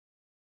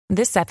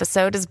This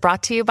episode is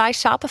brought to you by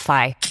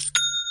Shopify.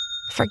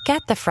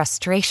 Forget the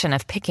frustration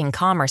of picking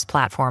commerce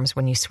platforms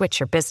when you switch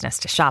your business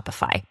to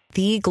Shopify,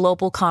 the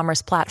global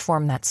commerce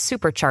platform that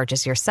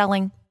supercharges your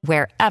selling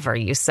wherever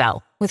you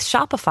sell. With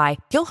Shopify,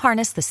 you'll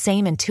harness the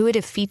same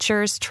intuitive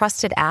features,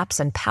 trusted apps,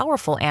 and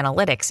powerful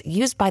analytics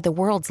used by the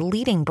world's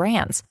leading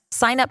brands.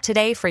 Sign up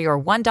today for your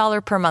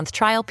 $1 per month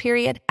trial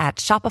period at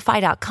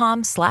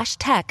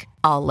shopify.com/tech,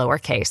 all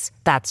lowercase.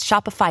 That's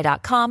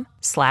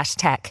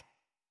shopify.com/tech.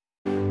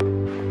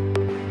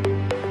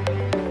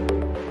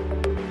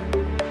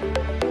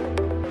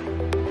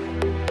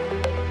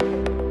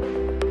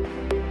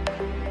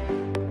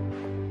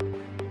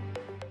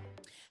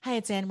 Hey,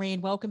 it's Anne-Marie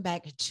and welcome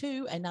back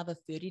to another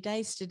 30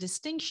 Days to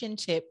Distinction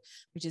tip,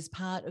 which is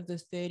part of the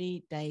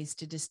 30 Days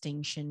to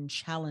Distinction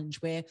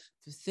challenge, where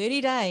for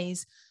 30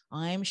 days,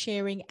 I am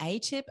sharing a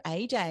tip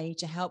a day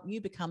to help you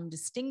become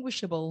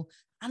distinguishable,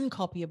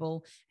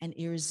 uncopyable, and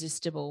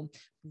irresistible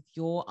with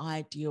your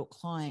ideal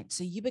client.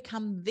 So you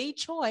become the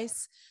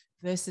choice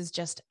versus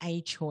just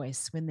a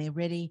choice when they're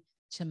ready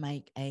to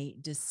make a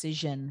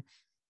decision.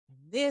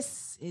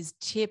 This is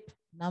tip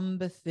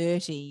number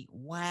 30.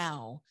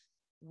 Wow.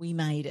 We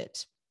made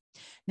it.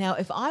 Now,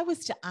 if I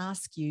was to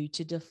ask you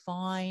to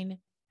define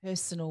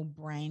personal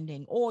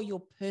branding or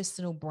your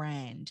personal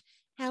brand,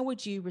 how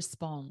would you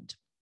respond?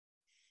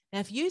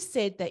 Now, if you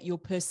said that your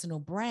personal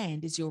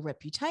brand is your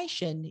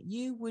reputation,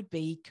 you would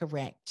be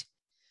correct.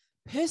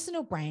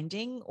 Personal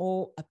branding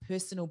or a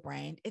personal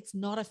brand, it's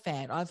not a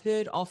fad. I've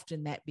heard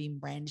often that being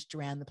branded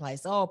around the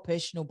place. Oh,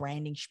 personal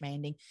branding,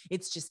 schmanding.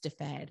 It's just a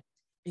fad.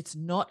 It's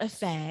not a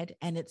fad,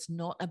 and it's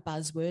not a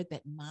buzzword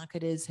that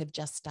marketers have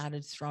just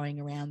started throwing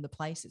around the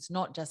place. It's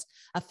not just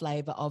a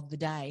flavor of the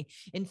day.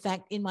 In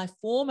fact, in my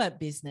former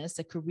business,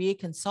 a career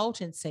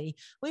consultancy,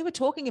 we were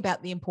talking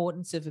about the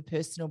importance of a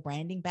personal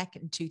branding back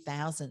in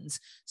 2000s.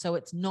 So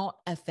it's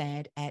not a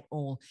fad at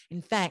all.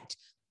 In fact,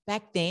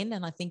 back then,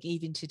 and I think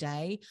even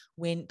today,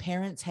 when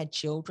parents had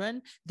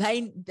children,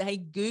 they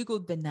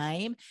Googled the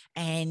name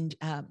and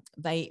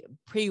they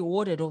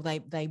pre-ordered or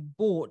they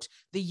bought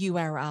the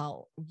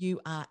URL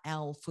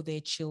for their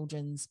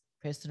children's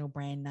personal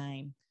brand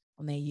name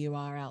on their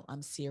URL.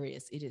 I'm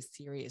serious. It is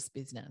serious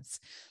business.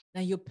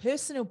 Now, your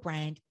personal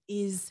brand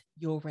is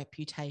your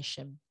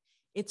reputation.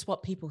 It's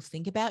what people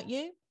think about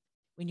you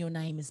when your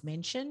name is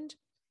mentioned.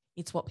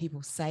 It's what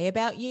people say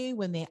about you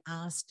when they're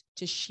asked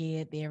to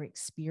share their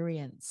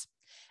experience.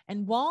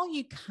 And while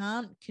you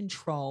can't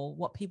control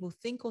what people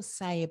think or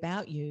say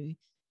about you,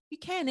 you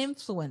can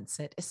influence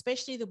it,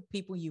 especially the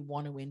people you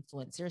want to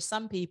influence. There are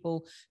some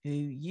people who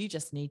you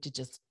just need to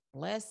just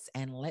bless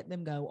and let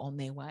them go on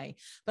their way.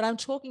 But I'm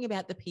talking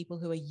about the people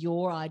who are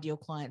your ideal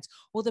clients,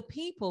 or the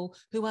people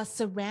who are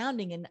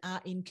surrounding and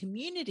are in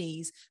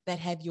communities that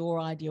have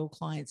your ideal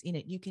clients in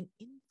it. You can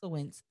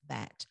influence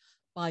that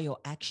by your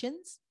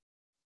actions,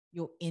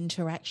 your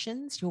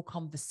interactions, your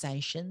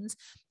conversations.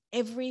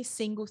 Every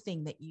single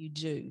thing that you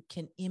do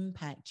can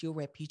impact your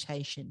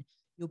reputation,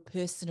 your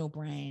personal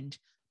brand,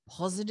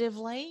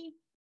 positively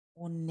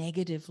or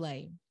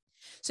negatively.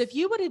 So if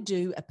you were to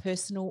do a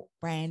personal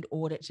brand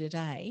audit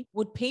today,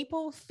 would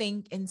people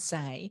think and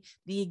say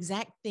the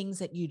exact things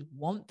that you'd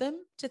want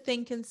them to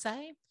think and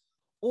say?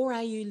 Or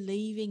are you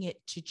leaving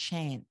it to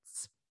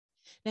chance?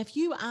 Now, if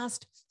you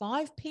asked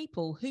 5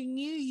 people who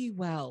knew you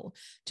well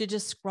to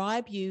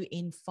describe you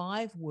in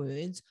 5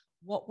 words,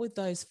 what would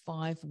those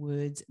 5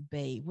 words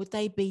be? Would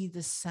they be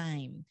the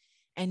same?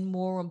 And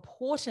more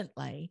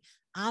importantly,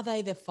 are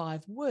they the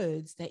 5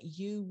 words that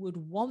you would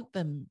want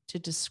them to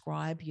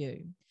describe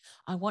you?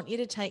 I want you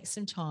to take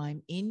some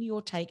time in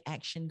your Take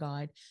Action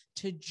Guide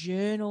to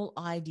journal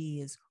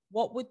ideas.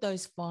 What would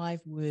those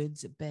 5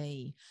 words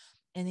be?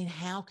 And then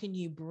how can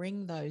you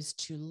bring those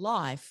to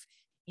life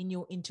in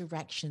your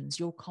interactions,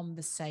 your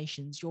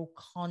conversations, your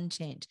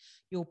content,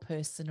 your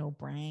personal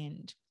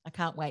brand? I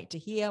can't wait to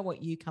hear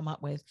what you come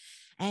up with.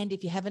 And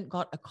if you haven't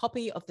got a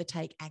copy of the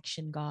Take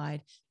Action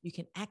Guide, you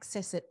can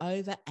access it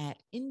over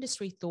at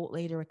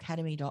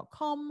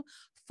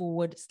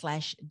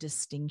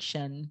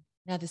industrythoughtleaderacademy.com/distinction.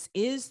 Now, this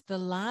is the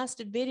last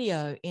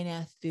video in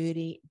our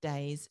 30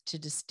 Days to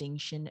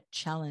Distinction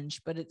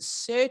challenge, but it's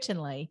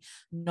certainly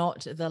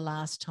not the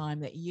last time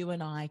that you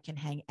and I can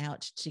hang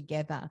out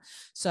together.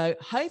 So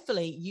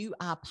hopefully you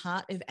are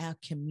part of our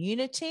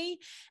community,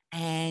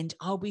 and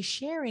I'll be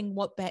sharing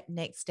what that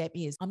next step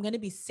is. I'm going to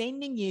be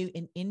sending you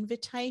an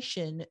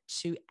invitation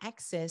to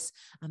access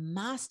a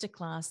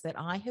masterclass that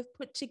I have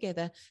put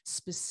together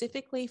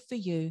specifically for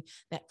you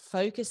that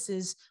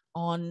focuses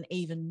on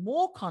even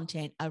more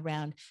content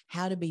around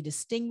how to be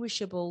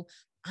distinguishable,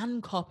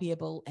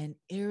 uncopyable, and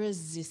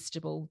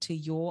irresistible to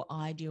your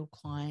ideal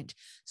client.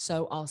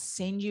 So I'll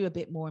send you a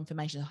bit more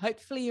information.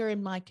 Hopefully you're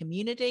in my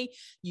community.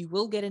 You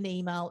will get an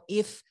email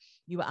if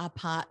you are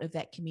part of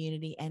that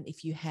community and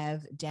if you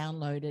have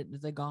downloaded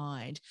the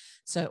guide.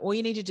 So all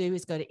you need to do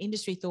is go to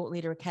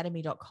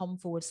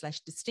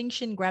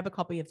industrythoughtleaderacademy.com/distinction, grab a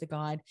copy of the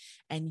guide,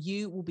 and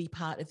you will be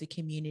part of the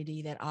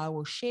community that I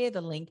will share the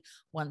link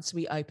once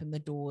we open the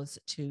doors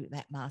to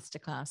that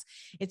masterclass.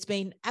 It's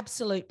been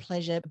absolute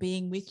pleasure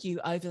being with you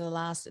over the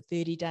last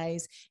 30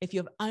 days. If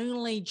you've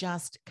only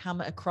just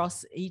come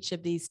across each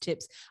of these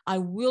tips, I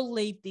will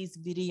leave these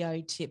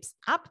video tips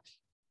up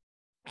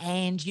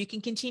and you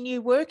can continue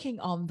working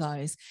on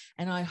those.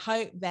 And I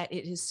hope that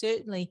it has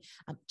certainly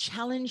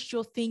challenged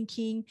your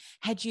thinking,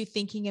 had you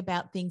thinking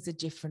about things a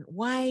different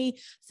way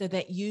so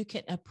that you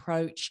can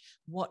approach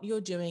what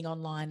you're doing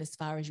online as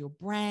far as your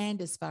brand,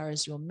 as far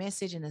as your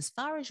message, and as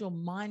far as your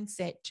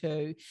mindset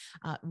too,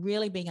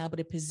 really being able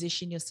to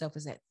position yourself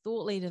as that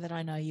thought leader that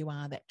I know you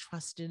are, that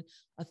trusted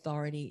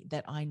authority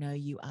that I know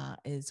you are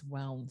as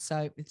well.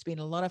 So it's been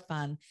a lot of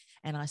fun,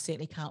 and I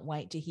certainly can't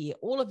wait to hear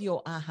all of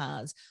your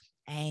ahas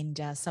and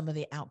some of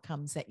the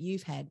outcomes that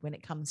you've had when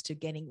it comes to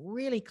getting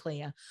really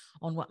clear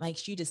on what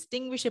makes you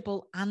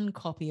distinguishable,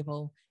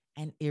 uncopyable,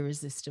 and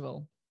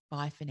irresistible.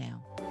 Bye for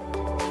now.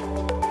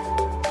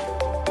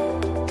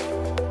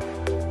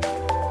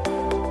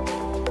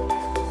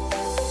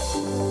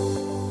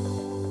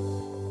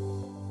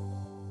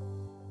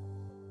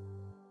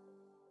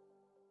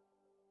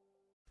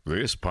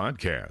 This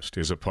podcast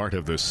is a part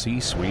of the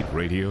C-Suite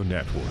Radio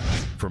Network.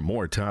 For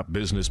more top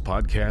business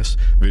podcasts,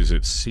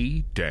 visit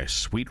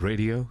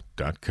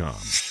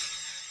c-suiteradio.com.